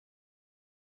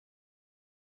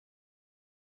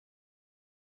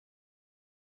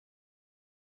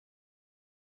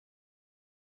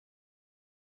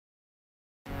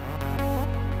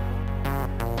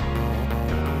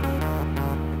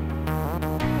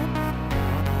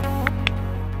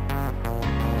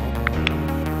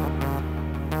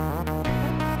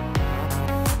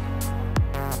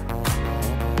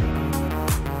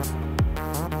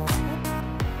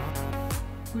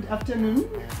afternoon.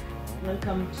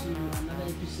 Welcome to another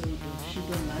episode of Shoot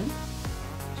Online.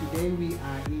 Today we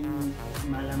are in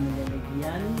Malamulele,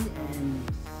 and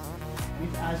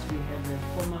with us we have the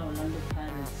former Orlando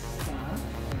Pirates star,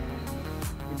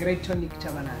 the great Tonic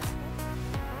Chabalala.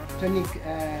 Tonic,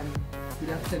 good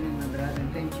afternoon, my brother,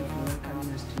 and thank you for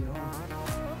welcoming us to your home.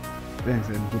 Thanks,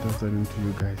 and good afternoon to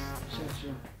you guys.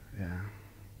 Sure. Yeah.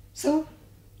 So,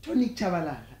 Tonic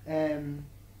Chabalala,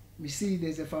 we see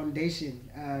there's a foundation.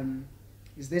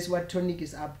 Is this what Tonic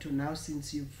is up to now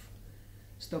since you've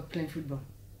stopped playing football?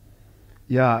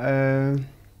 Yeah,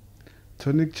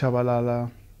 Tonic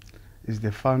Chabalala is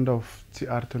the founder of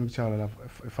TR Tonic Chabalala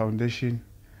Foundation,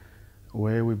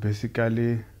 where we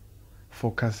basically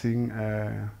focusing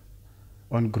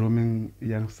on grooming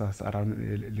youngsters around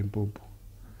Limpopo.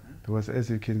 Okay. Because as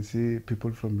you can see,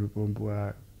 people from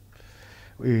Limpopo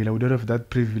we don't have that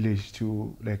privilege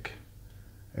to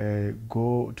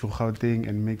go to Gauteng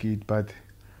and make it, but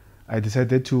I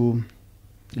decided to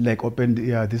open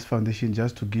this foundation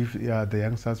just to give the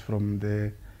youngsters from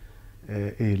the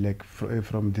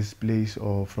from this place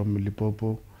or from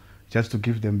Limpopo, just to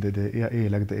give them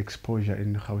the exposure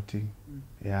in Gauteng.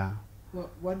 Yeah.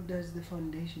 What does the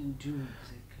foundation do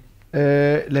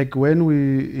exactly? When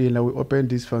we opened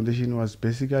this foundation, was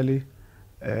basically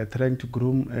trying to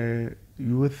groom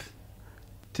youth,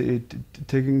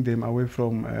 taking them away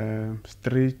from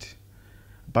street,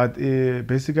 but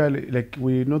basically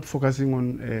we're not focusing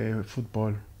on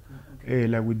football.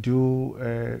 Okay. We do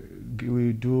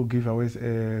giveaways,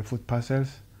 food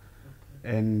parcels,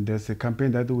 okay. And there's a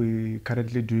campaign that we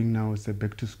currently doing now. It's a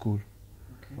back to school,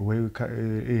 okay. Where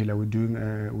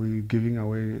we're giving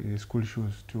away school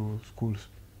shoes to schools.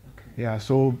 Okay. Yeah,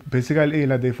 so basically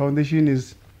the foundation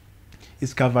is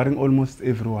covering almost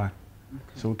everyone. Okay.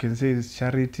 So we can say it's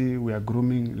charity. We are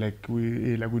grooming,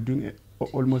 we're doing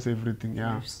almost everything.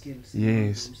 Yeah. Life skills.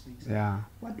 Yes. Yeah.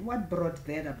 What brought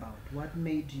that about? What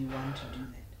made you want to do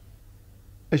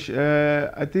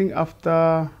that? I think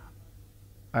after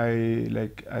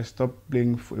I stopped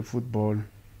playing football,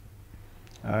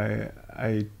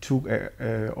 I took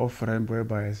a off ramp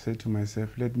whereby I said to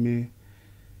myself, let me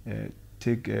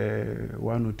take 1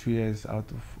 or 2 years out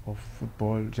of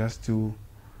football just to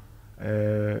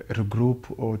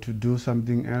regroup or to do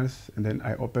something else, and then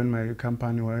I opened my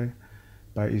company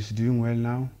but it's doing well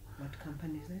now. What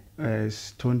company is it?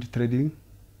 It's Tonic Trading.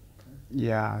 Okay.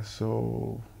 Yeah,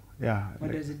 so yeah.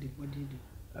 What does it do? What do you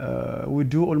do? We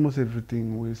do almost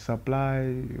everything. We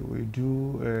supply, we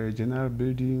do general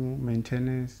building,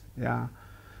 maintenance. Yeah.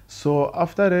 So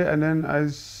after that, and then I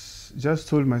just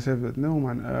told myself that no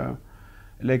man,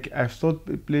 I've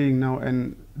stopped playing now,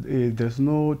 and there's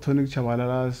no Tonic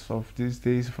Chabalalas of these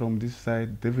days from this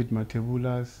side. David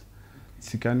Matebulas,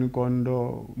 Tsikani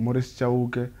Kondo, Maurice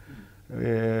Chauke,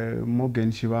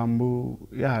 Morgan Shivambu.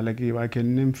 Yeah, if I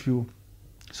can name few.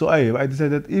 So I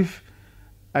decided if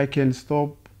I can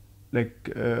stop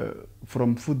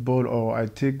from football, or I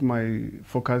take my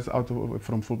focus out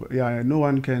from football. Yeah, no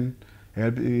one can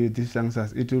help these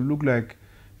youngsters. It will look like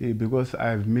because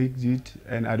I've made it,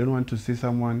 and I don't want to see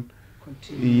someone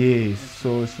continue. Yes,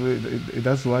 so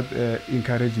that's what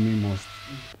encouraged me most.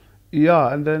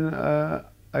 Yeah, and then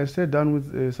I sat down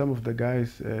with some of the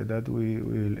guys that we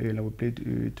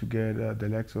played together. The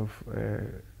likes of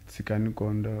Tsikani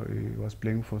Kondo, he was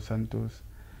playing for Santos,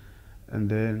 and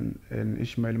then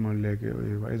Ishmael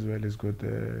Monleke as well has got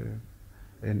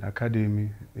an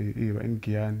academy in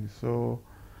Guyana. So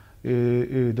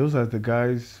those are the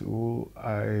guys who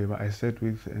I sat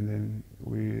with, and then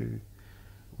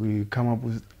we come up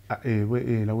with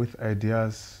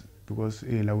ideas, because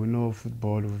we know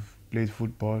football, we've played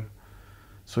football.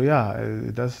 So yeah,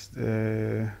 that's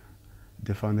the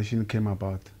foundation came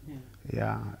about.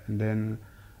 Yeah, and then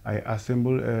I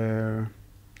assembled a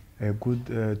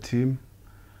good team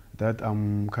that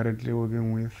I'm currently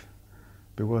working with,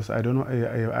 because I don't know,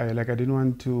 I didn't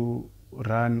want to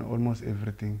run almost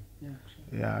everything. Yeah,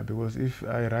 sure. Yeah, because if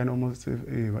I run almost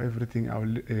everything,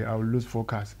 I'll lose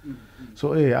focus. Mm-hmm.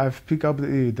 So I've picked up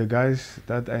the guys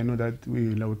that I know that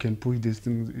we can push these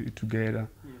things together.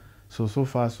 Yeah. So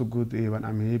far so good. When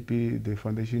I'm happy, the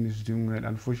foundation is doing well.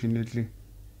 Unfortunately,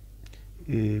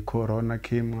 Corona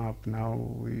came up. Now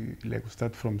we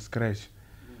start from scratch.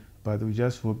 Yeah. But we're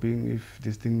just hoping if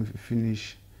this thing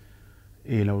finish,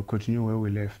 we'll continue where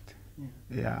we left.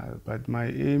 Yeah. But my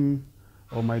aim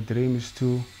or my dream is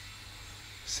to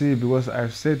see, because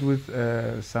I've said with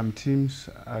some teams,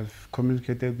 I've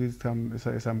communicated with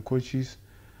some coaches,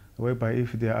 whereby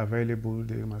if they are available,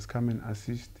 they must come and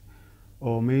assist.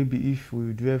 or maybe if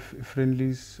we do have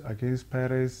friendlies against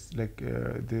Pirates, like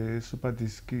the Super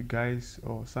Disc guys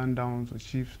or Sundowns or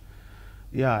Chiefs.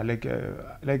 Yeah,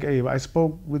 I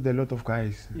spoke with a lot of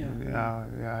guys.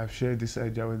 Yeah, I've shared this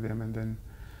idea with them, and then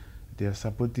they are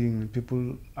supporting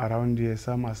people around here.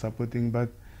 Some are supporting, but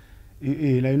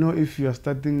I know if you are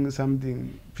starting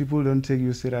something, people don't take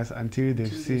you serious until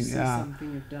they've seen.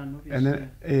 Something you've done,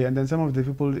 and then some of the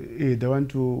people they want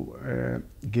to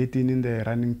get in the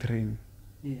running train.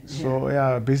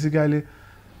 So basically,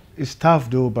 it's tough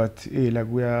though, but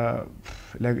we are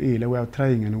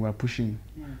trying and we are pushing.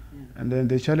 And then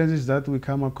the challenges that we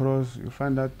come across, you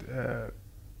find that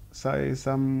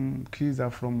some kids are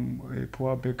from a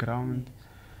poor background.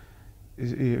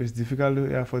 It's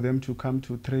difficult for them to come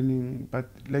to training, but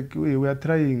we are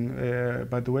trying.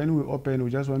 But when we open,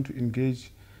 we just want to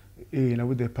engage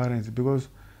with the parents, because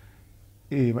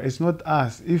it's not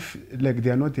us if they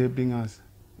are not helping us,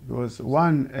 because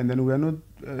and then we are not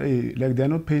they are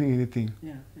not paying anything.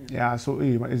 So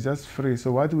it's just free.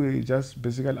 So what we just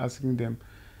basically asking them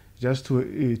just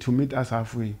to meet us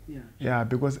halfway.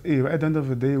 Because at the end of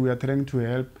the day, we are trying to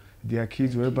help their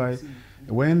kids, whereby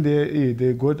when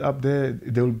they got up there,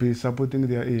 they will be supporting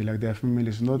their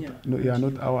families, not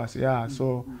ours.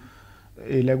 So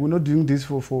we're not doing this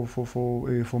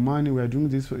for money. We are doing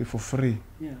this for free.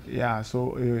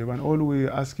 So when all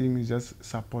we're asking is just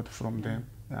support from them.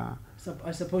 So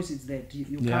I suppose it's that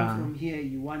you come from here,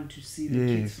 you want to see the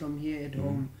kids from here at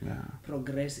home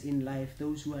progress in life.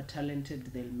 Those who are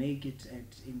talented, they'll make it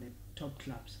in the top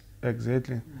clubs.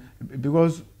 Exactly,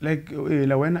 because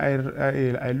when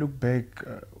I look back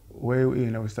where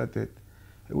we started,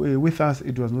 with us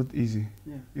it was not easy.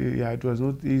 It was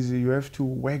not easy. You have to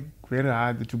work very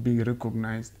hard to be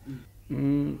recognized.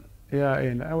 And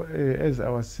as I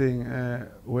was saying,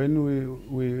 when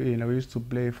we used to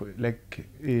play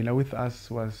with us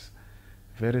was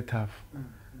very tough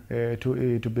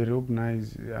to be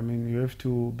recognized. I mean, you have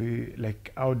to be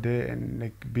out there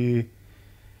and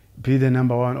be the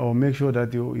number one, or make sure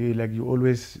that you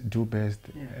always do best.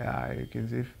 You can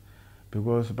see,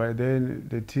 because by then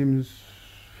the teams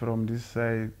from this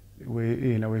side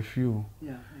were few.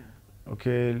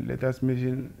 Okay, let us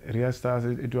mention Real Stars.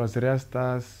 It was Real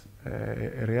Stars,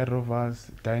 Real Rovers,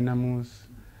 Dynamos,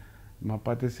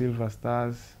 Mapate Silver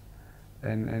Stars,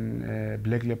 and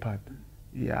Black Leopard.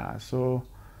 So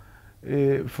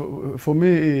for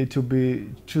me to be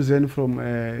chosen from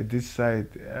this side,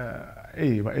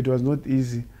 it was not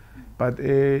easy, but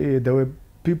there were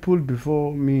people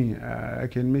before me. I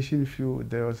can mention few.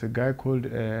 There was a guy called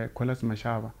Kolas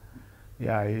Mashaba.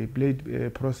 He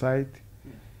played pro side.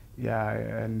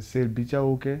 And Sel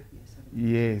Bichauke.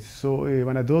 Yes. So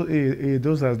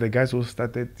those are the guys who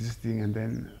started this thing, and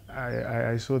then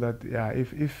I saw that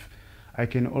if I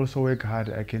can also work hard,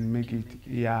 I can make it.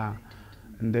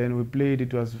 And then we played.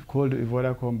 It was called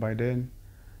Vodacom by then.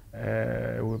 We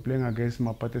were playing against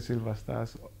Mapate Silver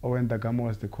Stars. Owen Dagamo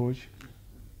was the coach.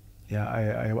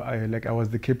 I was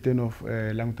the captain of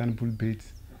Langton Bull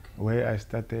Beats, where I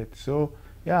started. So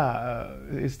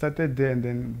it started there, and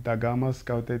then Dagama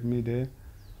scouted me there.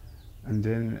 And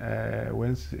then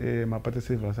once Mapate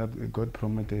Silver Stars got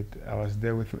promoted, I was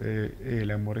there with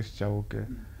Maurice Chauke.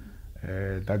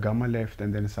 Dagama left,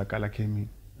 and then Sakala came in.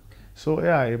 So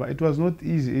it was not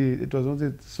easy. It was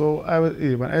not so.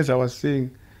 As I was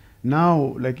saying,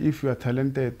 now if you are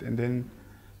talented, and then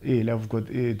I've got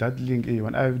that link.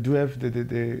 When I do have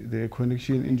the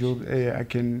connection in job, I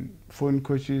can phone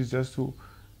coaches just to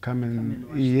come and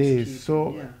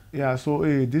So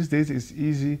these days it's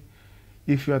easy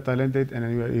if you are talented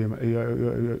and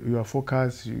you are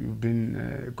focused. You've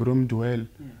been groomed well.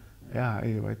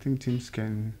 I think teams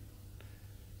can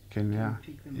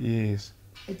yes.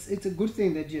 It's a good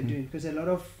thing that you're doing, because a lot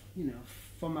of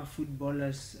former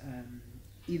footballers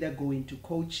either go into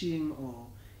coaching, or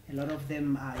a lot of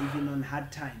them are even on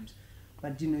hard times.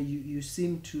 But you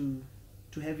seem to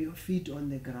have your feet on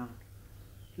the ground.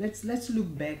 Let's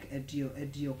look back at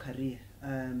your career.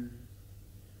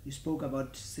 You spoke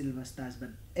about Silver Stars, but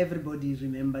everybody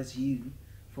remembers you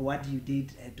for what you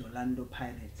did at Orlando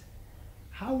Pirates.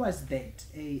 How was that?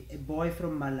 A boy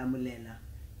from Malamulela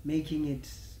making it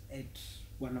at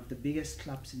one of the biggest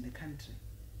clubs in the country?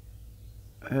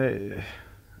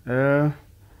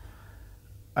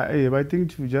 I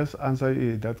think to just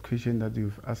answer that question that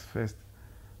you've asked first,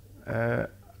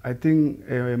 I think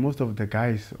most of the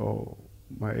guys, or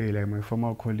my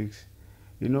former colleagues,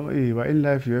 in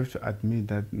life you have to admit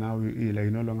that now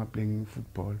you're no longer playing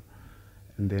football,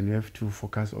 and then you have to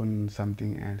focus on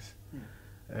something else.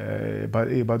 But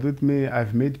with me,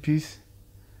 I've made peace.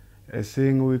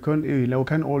 saying we can't, we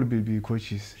can all be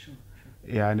coaches. Sure.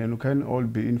 Yeah, and then we can all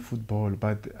be in football.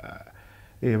 But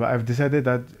but I've decided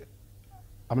that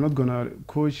I'm not gonna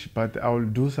coach, but I will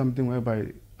do something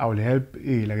whereby I will help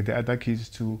like the other kids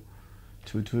to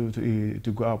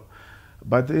go up.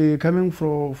 But coming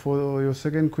for your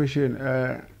second question,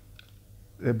 a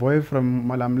boy from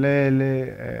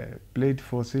Malamlele played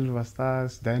for Silver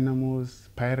Stars, Dynamos,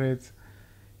 Pirates,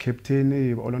 captain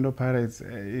Orlando Pirates.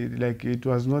 Like it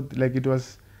was not like it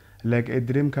was like a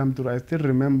dream come true. I still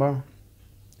remember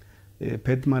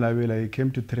Pet Malawela, he came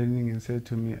to training and said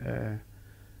to me,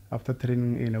 after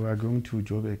training, we are going to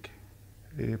Joburg.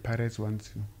 Pirates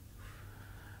wants you.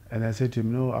 And I said to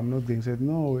him, no, I'm not going. He said,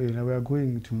 no, we are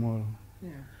going tomorrow. Yeah.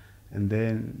 And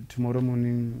then tomorrow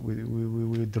morning,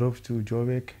 we drove to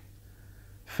Joburg.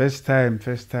 First time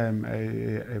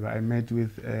I met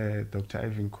with Dr.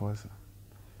 Ivan Kosa.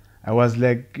 I was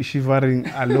like shivering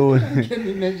alone. Can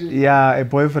you imagine? Yeah, a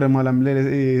boy from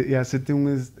Malamlele, yeah, sitting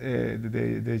with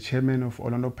the chairman of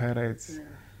Orlando Pirates.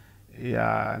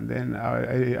 Yeah, and then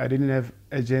I didn't have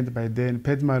agent by then.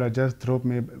 Pet Mara just dropped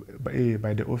me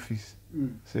by the office.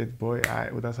 Said, boy,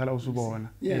 utasala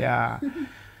usubona. Yeah.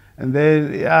 And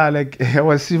then, yeah, like I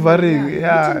was shivering.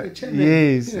 Yeah.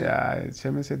 Yes. Yeah.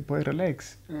 Chairman said, boy,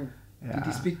 relax. Yeah. Did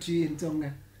he speak to you in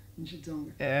Tonga?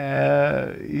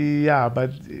 Yeah,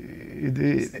 but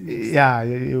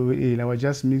I was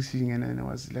just mixing and I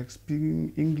was like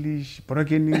speaking English,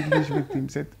 broken English with him.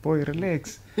 Said, boy,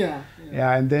 relax. Yeah,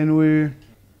 and then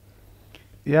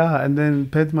and then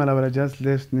Pet Malawala just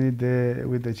left me there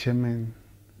with the chairman.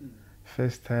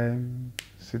 First time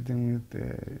sitting with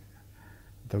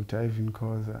Dr. Ivan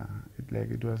Kosa.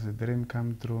 It was a dream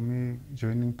come true, me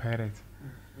joining Pirates.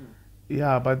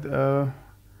 Yeah, but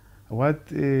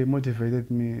what motivated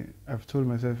me, I've told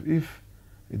myself, if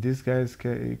these guys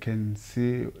can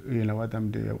see what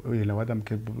I'm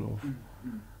capable of,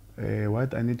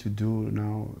 what I need to do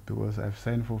now, because I've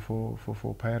signed for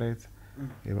Pirates,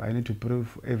 I need to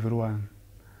prove everyone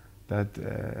that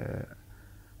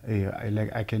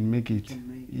I can make it.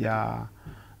 Yeah.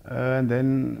 And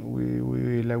then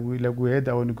we had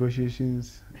our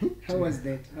negotiations. How was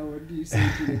that? How do you say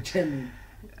to the chairman?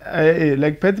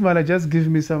 Like Pet Mala just give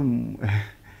me some.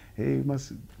 You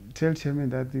must tell chairman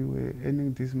that we were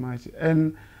earning this much.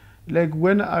 And like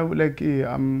when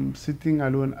I'm sitting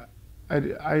alone,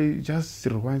 I just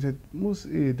reminded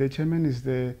the chairman is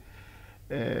the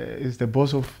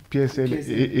boss of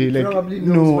PSL. Probably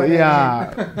knows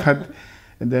but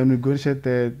and then we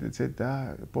negotiated. They said,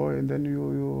 boy, and then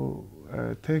you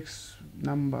text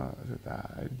number.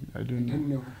 I said, I don't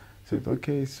know. Said,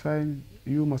 okay, it's fine.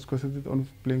 You must concentrate on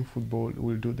playing football.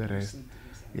 We'll do the rest.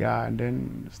 Yeah, and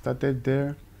then started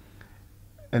there.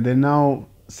 And then now,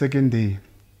 second day,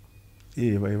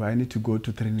 I need to go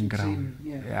to training ground.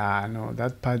 Yeah, no,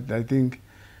 that part, I think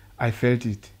I felt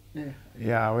it.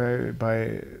 Yeah,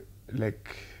 whereby,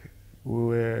 like, we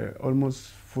were almost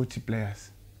 40 players,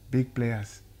 big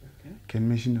players. Can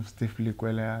mention of Steve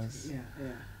Liquelas,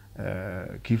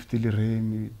 Gifty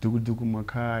Remy, Dugu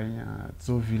Makaya,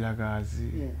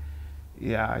 Zovilagazi.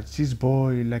 Yeah, Cheese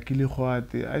Boy, Luckily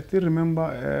Huate. I still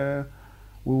remember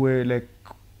we were like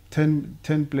 10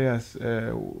 players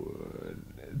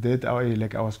that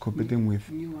I was competing with.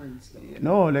 New ones?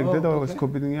 No, that I was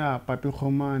competing, Papi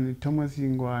Khomani, Thomas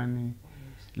Ingwani,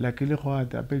 Luckily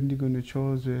Huate, Apendigo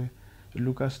Nchozwe,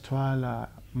 Lucas Twala,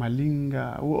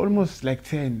 Malinga. We were almost like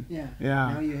 10. Yeah.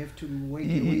 Now you have to wait.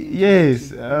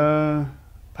 Yes,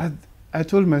 but I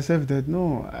told myself that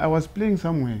no, I was playing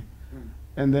somewhere.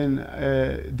 And then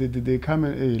they come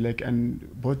and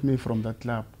and bought me from that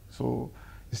club. So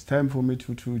it's time for me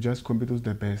to just compete with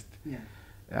the best.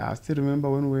 Yeah, I still remember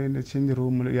when we were in the changing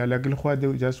room. Yeah,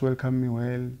 they just welcomed me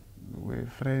well. We were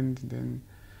friends. Then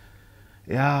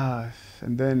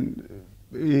and then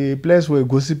players were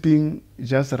gossiping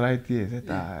just right here.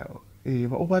 That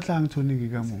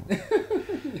Tonic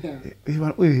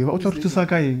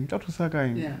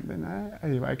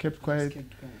Then I kept quiet.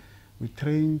 We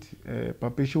trained.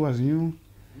 Papeshi was new,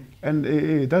 and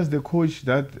that's the coach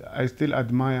that I still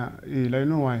admire. I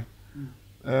know why.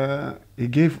 He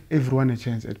gave everyone a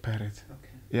chance at Pirates.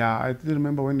 Yeah, I still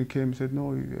remember when he came. Said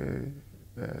no,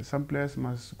 some players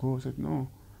must go. Said no,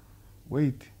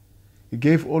 wait. He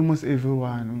gave almost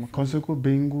everyone. Konseko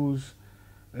Bengus,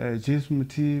 James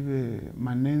Mutive,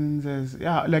 Manenzes.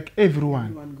 Yeah, like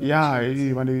everyone.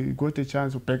 When he got a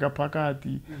chance to pick up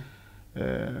Pakati.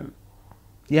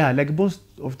 Yeah, like most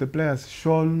of the players,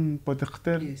 Sean,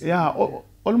 Potechter,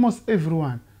 almost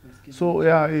everyone. So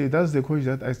that's the coach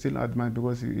that I still admire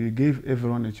because he gave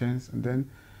everyone a chance. And then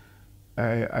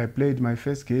I played my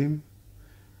first game.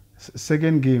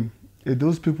 second game,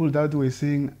 those people that were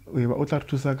saying,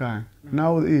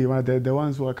 now they're the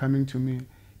ones who are coming to me.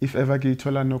 If ever get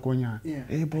tola no konya,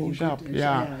 hey bro, sharp,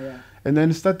 yeah. And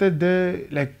then started there,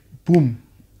 like boom,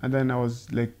 and then I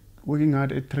was like working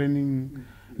hard at training.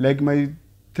 Like my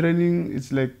training,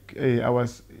 it's like I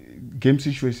was game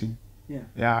situation.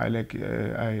 I've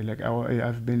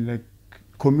been like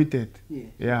committed.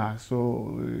 Yeah,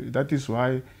 so that is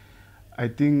why I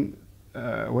think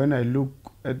when I look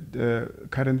at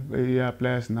current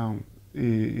players now,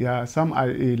 some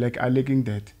are are lacking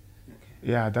that.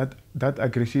 Yeah, that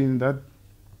aggression, that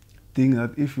thing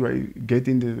that if you are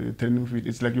getting the training field,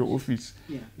 it's like your office.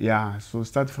 Yeah. So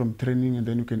start from training and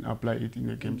then you can apply it in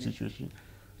a game situation.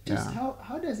 Just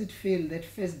how does it feel that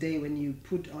first day when you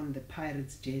put on the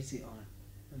Pirates jersey on?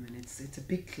 I mean, it's a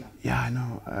big club. Yeah, I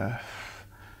know.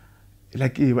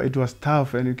 It was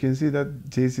tough, and you can see that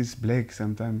jersey is black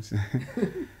sometimes.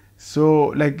 So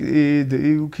like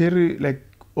you carry like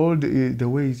all the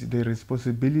weight, the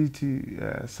responsibility,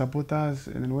 supporters,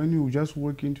 and when you just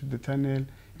walk into the tunnel,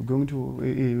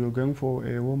 you're going for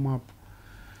a warm up.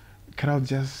 Crowd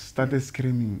just started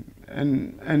screaming,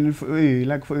 and for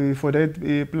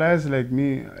that players like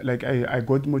me, like I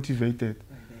got motivated.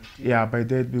 By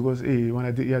that, because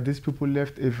these people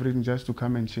left everything just to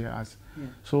come and cheer us.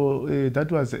 So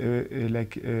that was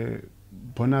like a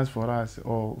bonus for us,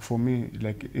 or for me,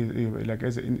 like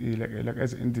as an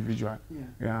individual.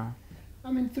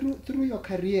 I mean, through your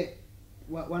career,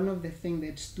 one of the things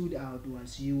that stood out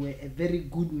was you were a very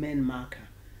good man marker.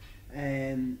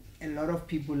 A lot of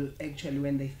people actually,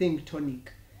 when they think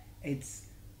Tonic, it's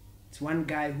one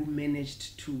guy who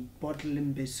managed to bottle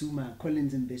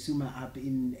Collins Mbesuma up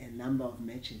in a number of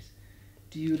matches.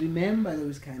 Do you remember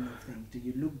those kind of things? Do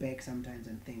you look back sometimes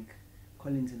and think,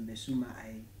 Collins Mbesuma,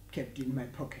 I kept in my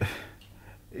pocket?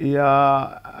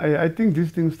 Yeah, I think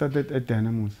this thing started at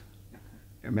Dynamos.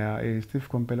 Steve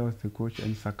Compella was the coach,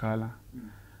 and Sakala.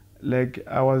 Like,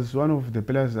 I was one of the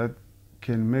players that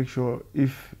can make sure,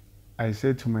 if I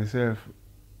said to myself,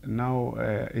 now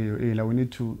we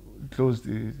need to close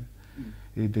the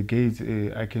gates,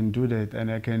 I can do that,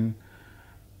 and I can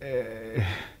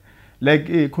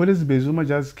Collins Bezuma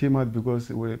just came out because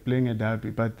we're playing a derby,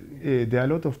 but there are a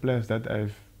lot of players that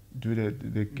I've do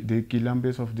the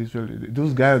Kilambes of this world,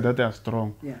 those guys that are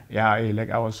strong.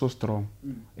 I was so strong.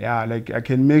 I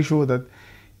can make sure that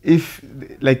if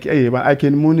I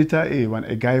can monitor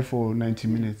a guy for 90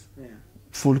 minutes,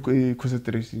 full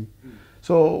concentration.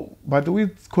 So, but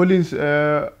with Collins,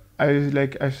 I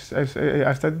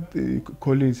started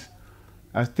Collins.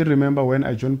 I still remember when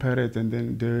I joined Pirates, and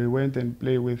then they went and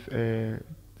played with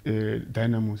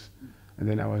Dynamos, and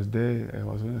then I was there. I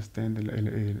was on the stand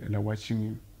and watching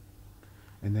him,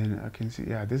 and then I can see,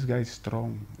 this guy is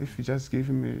strong. If you just give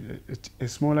him a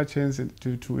smaller chance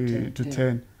to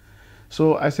 10.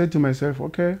 So I said to myself,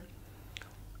 okay.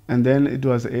 And then it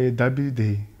was a derby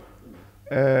day.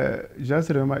 Just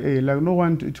remember, no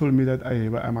one told me that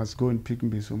I must go and pick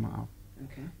Mbesuma up.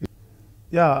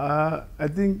 I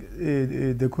think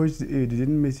the coach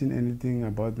didn't mention anything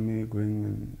about me going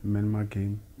in Myanmar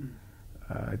game.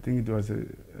 I think it was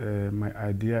my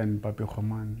idea, and Pape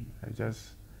Khoman. I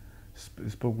just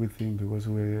spoke with him because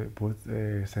we were both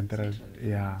central.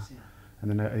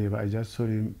 And then I just saw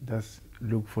him just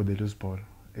look for the loose ball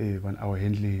when I was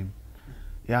handling him.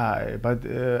 But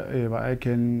I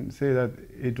can say that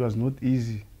it was not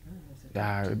easy.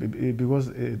 Because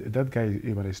that guy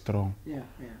is strong.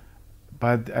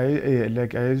 But I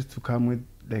used to come with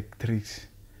like tricks,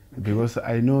 because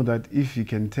I know that if you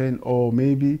can turn, or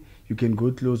maybe you can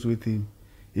go close with him,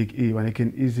 he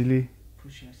can easily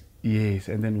push us. Yes,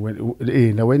 and then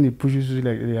when he pushes you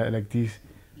like this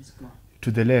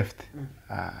to the left,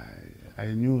 I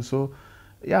knew. So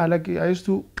I used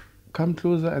to come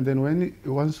closer, and then when he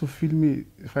wants to feel me,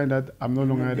 find out I'm no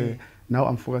longer there. Now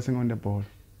I'm focusing on the ball.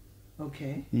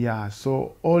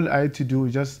 So all I had to do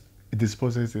is just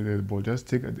dispose the ball, just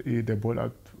take the ball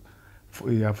out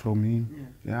from him.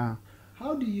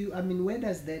 How do you, where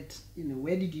does that,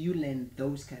 where did you learn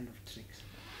those kind of tricks?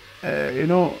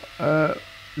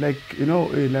 Like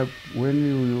when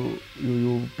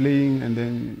you playing, and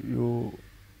then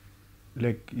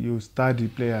you study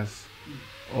players,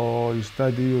 or you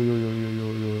study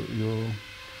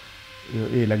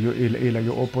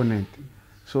your opponent.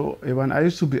 So when I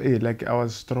used to be I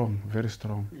was strong, very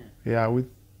strong. With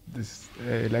this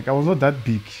I was not that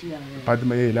big, but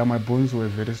my bones were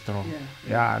very strong.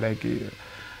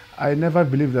 I never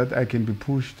believed that I can be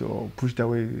pushed or pushed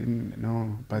away.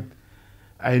 No, but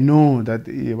I know that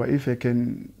if I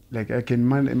can, I can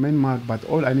man mark, but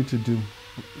all I need to do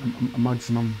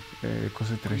maximum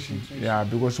concentration. Yeah,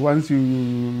 because once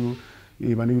when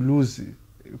you lose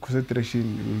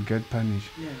concentration, you will get punished.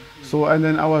 Yeah. So, and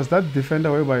then I was that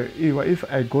defender whereby if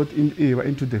I got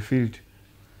into the field,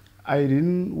 I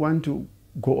didn't want to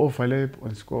go overlap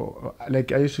and score.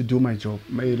 Like I used to do my job.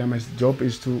 My job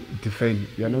is to defend.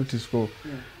 You know, to score.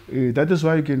 Yeah. That is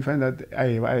why you can find that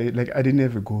I didn't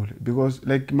have a goal, because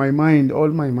like all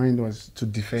my mind was to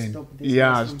defend. Stop this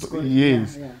Yeah, from scoring.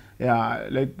 yes, Yeah. yeah.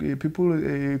 Like people,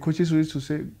 coaches used to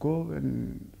say, go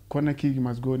and corner kick, you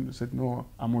must go. And I said, no,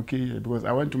 I'm okay here, because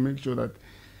I want to make sure that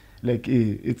like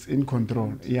it's in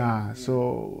control. Yeah.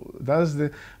 So that's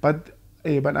the but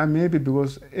I'm happy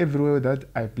because everywhere that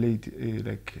I played,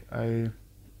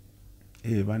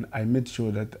 when I made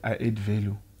sure that I add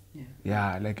value.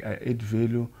 Yeah, like I add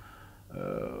value.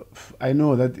 I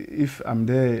know that if I'm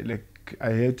there, like I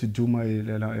had to do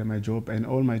my job, and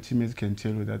all my teammates can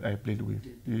tell you that I played with.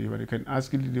 You can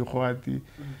ask Lili Khwati,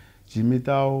 Jimmy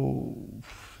Tao,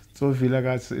 so Steve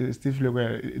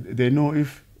Leguer, they know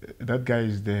if that guy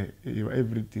is there,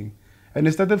 everything. And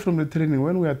it started from the training.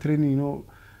 When we are training,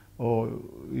 or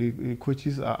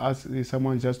coaches are asked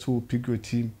someone just to pick your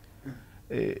team.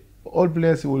 All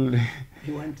players will,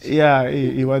 they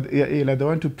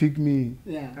want to pick me.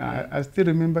 I still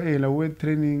remember with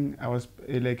training, I was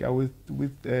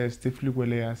with Steve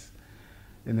Lugoleas,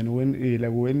 and then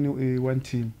when one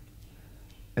team,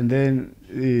 and then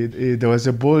there was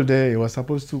a ball there. He was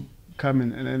supposed to come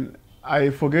in, and then I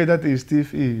forget that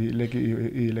Steve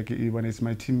when it's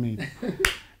my teammate.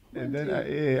 And then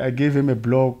I gave him a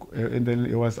block, and then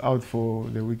he was out for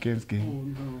the weekend's game. Oh,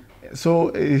 no.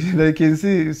 So they can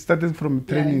see it started from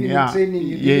training. Training,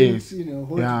 you didn't,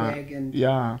 hold back and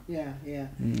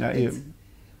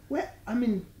well, I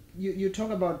mean, you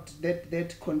talk about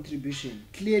that contribution.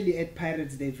 Clearly, at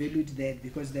Pirates, they valued that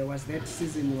because there was that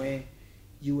season where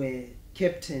you were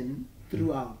captain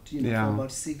throughout, for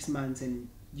about 6 months, and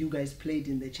you guys played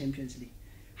in the Champions League.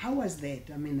 How was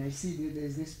that? I mean, I see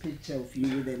there's this picture of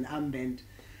you with an armband.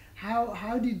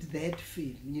 How did that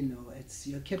feel? It's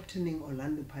you're captaining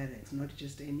Orlando Pirates, not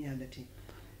just any other team.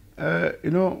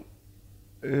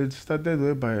 It started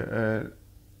whereby,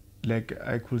 like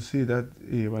I could see that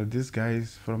these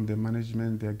guys from the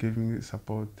management, they're giving me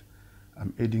support.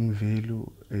 I'm adding value.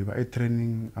 By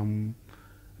training, I'm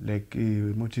like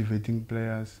motivating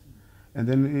players. And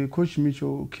then Coach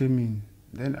Mitchell came in.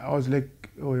 Then I was like,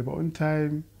 on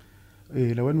time.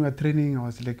 When we were training, I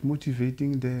was like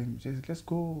motivating them, just let's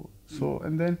go. So,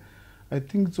 and then I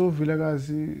think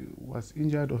Vilagazi was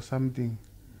injured or something,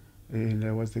 and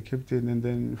I was the captain. And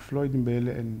then Floyd Mbele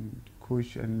and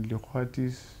coach and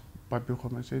Lekhwatis, Papi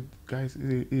Khoma said, guys,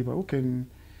 who can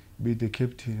be the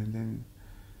captain? And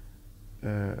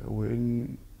then we're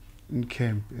in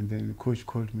camp, and then coach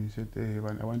called me and said, hey,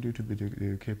 I want you to be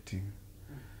the captain.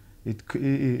 It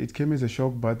came as a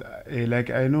shock, but like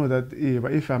I know that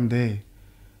if I'm there,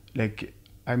 like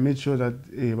I made sure that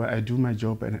I do my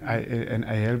job and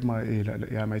I help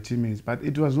my teammates. But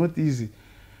it was not easy.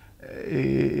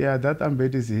 That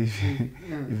armband is heavy,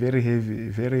 very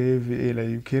heavy. Like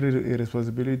you carry a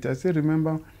responsibility. I still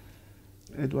remember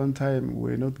at one time we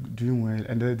were not doing well,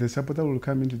 and the supporter will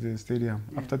come into the stadium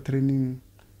after training.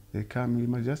 They come. You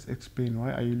must just explain,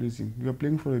 why are you losing? You are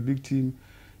playing for a big team.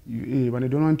 When I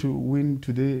don't want to win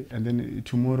today and then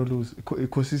tomorrow lose,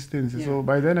 consistency. So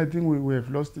by then I think we have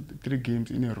lost 3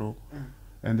 games in a row.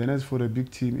 And then as for a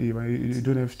big team, you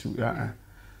don't have to.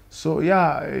 So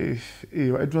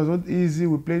it was not easy.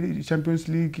 We played the Champions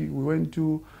League. We went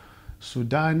to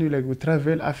Sudan, we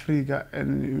travel Africa,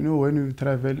 and when we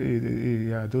travel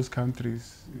those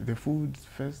countries, the food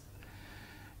first.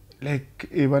 Like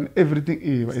even everything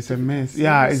is a mess.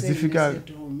 It's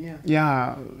difficult.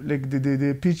 Like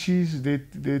the pitches, the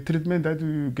treatment that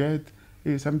you get.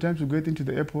 Sometimes you get into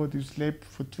the airport, you sleep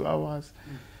for 2 hours.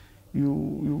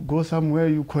 You go somewhere,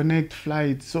 you connect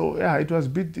flights. So it was a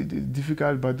bit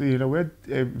difficult, but we had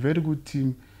a very good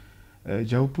team.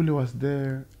 Jaupule was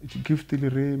there,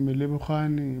 Giftile,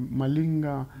 Melebokhane,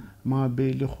 Malinga,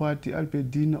 Mabe, Lekhwati,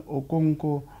 Alpedina,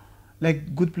 Okonko.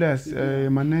 Like good players,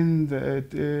 Manend,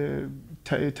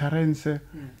 Terence.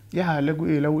 We had a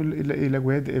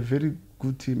very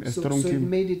good team, a strong team. So it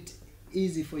made it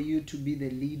easy for you to be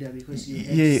the leader because you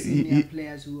had senior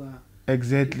players who are...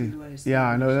 Exactly. Because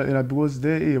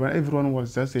when everyone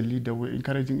was just a leader, we were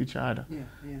encouraging each other.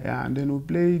 And then we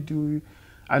played.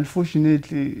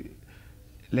 Unfortunately,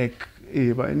 like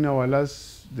in our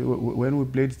when we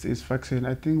played this faction,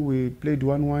 I think we played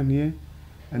 1-1 here.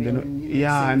 And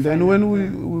then when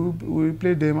we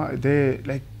played them there,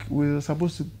 like we were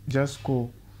supposed to just score,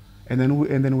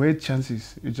 and then we had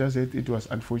chances. It just that it was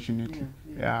unfortunate.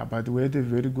 Yeah, but we had a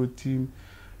very good team,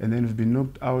 and then we've been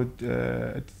knocked out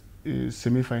at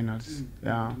semi-finals.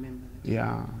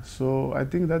 Yeah. So I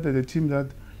think that the team that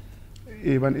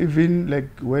even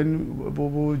like when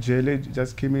Bobo Jele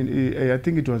just came in, I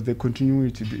think it was the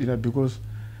continuity, because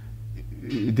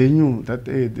they knew that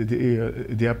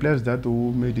there are players that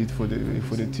who made it for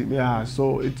the team. Yeah,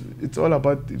 so it's all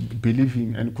about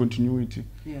believing and continuity.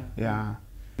 Yeah.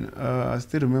 I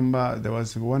still remember there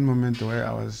was one moment where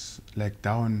I was like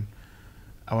down.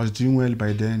 I was doing well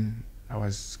by then. I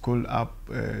was called up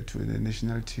to the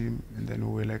national team, and then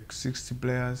we were like 60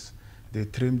 players. They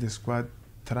trimmed the squad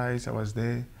thrice. I was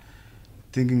there,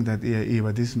 thinking that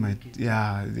but this is my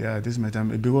this is my time,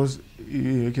 because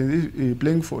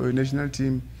playing for a national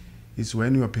team is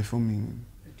when you are performing,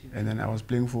 and then I was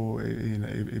playing for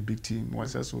a big team. I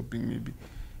was just hoping maybe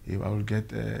I will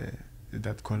get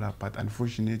that call up, but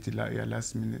unfortunately,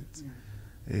 last minute,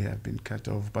 I've been cut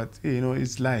off. But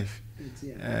it's life.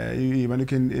 When you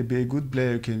can be a good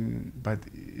player, you can, but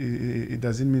it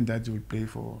doesn't mean that you will play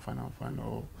for Fan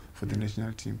or for the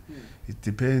national team. It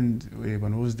depends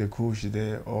on who's the coach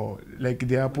there, or like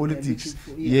there are politics.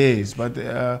 Yes, but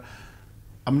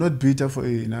I'm not bitter for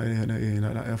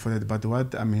for that. But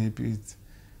what I'm happy is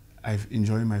I've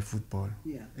enjoyed my football.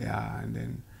 And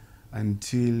then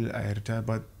until I retire.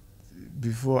 But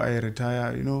before I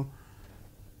retire,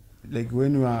 like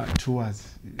when you are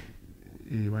towards,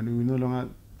 when we no longer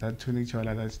that Tonic,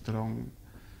 Chabalala, that strong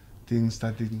thing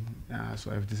starting,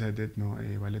 so I've decided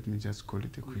well, let me just call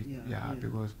it a quit.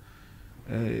 Because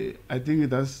I think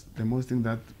that's the most thing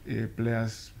that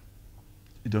players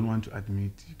don't want to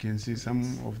admit. You can see some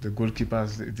of the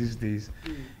goalkeepers these days,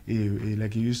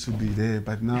 like he used to be there,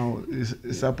 but now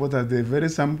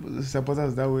supporters, some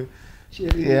supporters that way.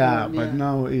 But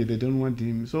now they don't want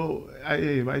him. So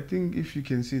I think if you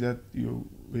can see that you're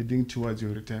heading towards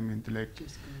your retirement, like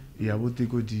what they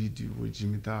go did with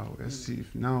Jimmy Tao, let's see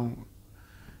if now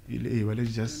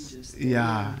let's just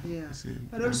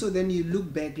But also then you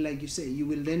look back, like you say, you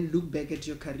will then look back at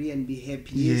your career and be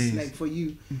happy. Yes, like for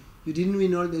you, you didn't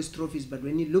win all those trophies, but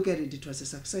when you look at it, it was a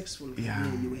successful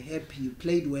career. You were happy, you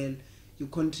played well, you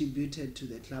contributed to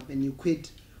the club, and you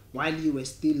quit while you were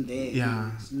still there.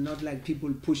 It's not like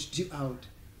people pushed you out.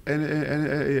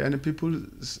 And people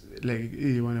like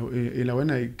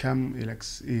when I come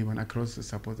when across the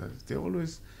supporters, they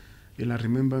always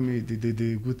remember me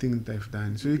the good things that I've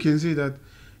done. So you can see that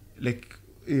like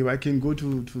I can go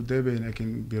to Durban, I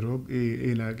can be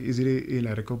easily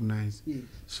recognized.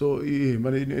 So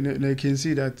but I can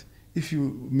see that if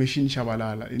you mention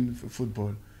Chabalala in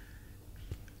football,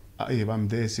 I'm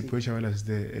there, Sipho Chabalala is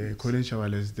there, Colin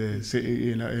Chabalala is there,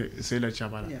 Sela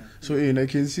Chabalala. So I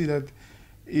can see that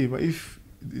if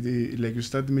like you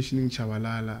start mentioning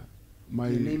Chabalala, my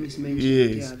name is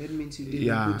mentioned. That means you did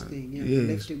a good thing. You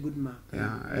left a good mark.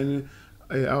 And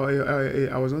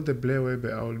I was not a player,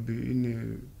 but I will be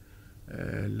in a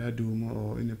ladum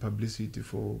or in a publicity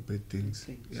for bad things.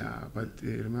 But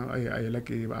remember,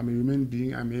 I'm a human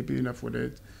being. I'm happy enough for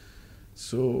that.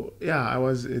 So I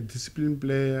was a disciplined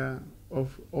player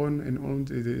on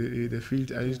the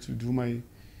field. I used to do my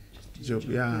job.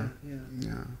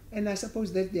 And I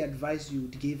suppose that's the advice you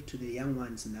would give to the young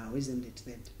ones now, isn't it?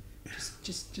 That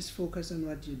just focus on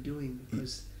what you're doing,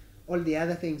 because all the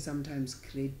other things sometimes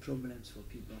create problems for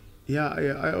people.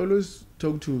 I always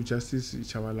talk to Justice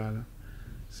Chabalala.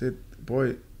 Said,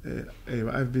 boy,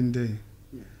 I've been there.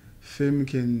 Fame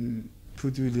can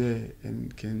put you there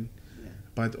and can.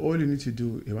 But all you need to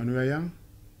do, when you are young,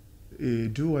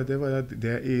 do whatever that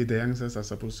the youngsters are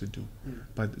supposed to do.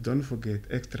 But don't forget,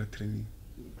 extra training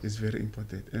is very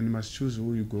important. And you must choose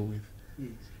who you go with.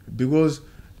 Because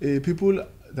people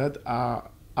that are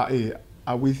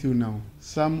with you now,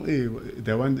 some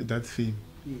they want that fame.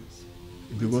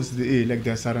 Because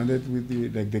they're surrounded with you,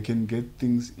 like they can get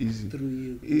things easy.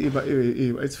 Through you. But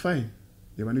it's fine.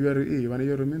 When you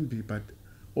are remember, but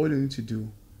all you need to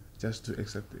do, just to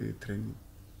accept training,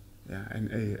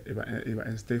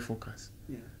 and stay focused.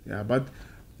 But but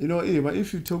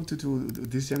if you talk to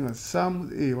these youngers, some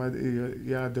they will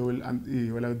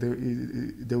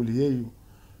they will hear you,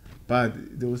 but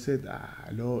they will say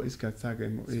hello, it's it's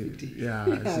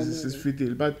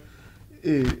fitil, but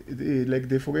like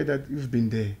they forget that you've been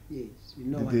there. Yes, you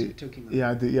know what you're talking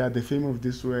about. The fame of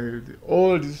this world,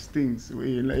 all these things.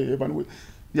 We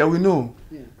know.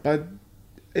 But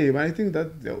I think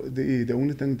that the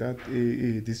only thing that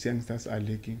these youngsters are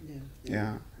lacking.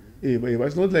 But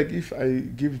it's not like if I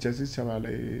give Justice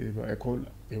Chabalala a call,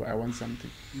 I want something.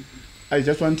 I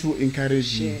just want to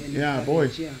encourage him. Boy.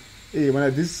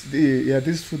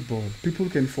 this football, people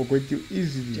can forget you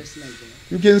easily. Just like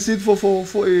that. You can sit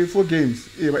for games,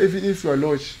 but even if you are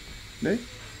lodge,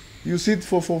 you sit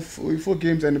for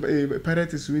games and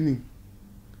Pirate is winning.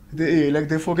 They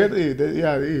forget,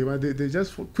 but they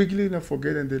just quickly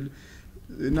forget and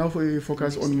they now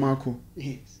focus on Marco.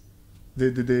 Yes.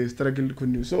 They struggle to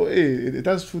continue. So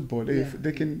that's football.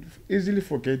 They can easily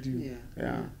forget you.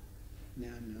 Yeah.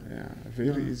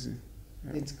 Very easy.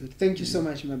 Yeah. It's good. Thank you so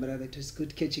much, my brother. It was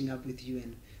good catching up with you,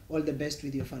 and all the best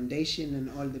with your foundation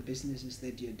and all the businesses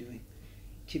that you're doing.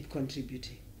 Keep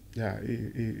contributing. Yeah,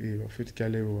 fit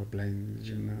Kale were blind.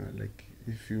 You know, like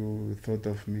if you thought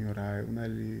of me or I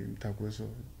only so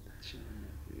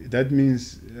that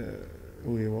means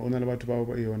we were on about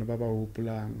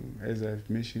Baba as I've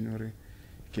mentioned or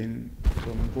can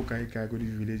from Pokai go to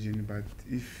village, but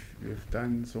if you've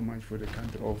done so much for the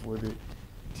country or for the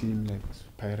team like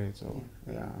Pirates or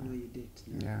No, you did.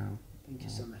 Yeah. Thank you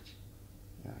so much.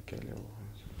 Yeah, Kale.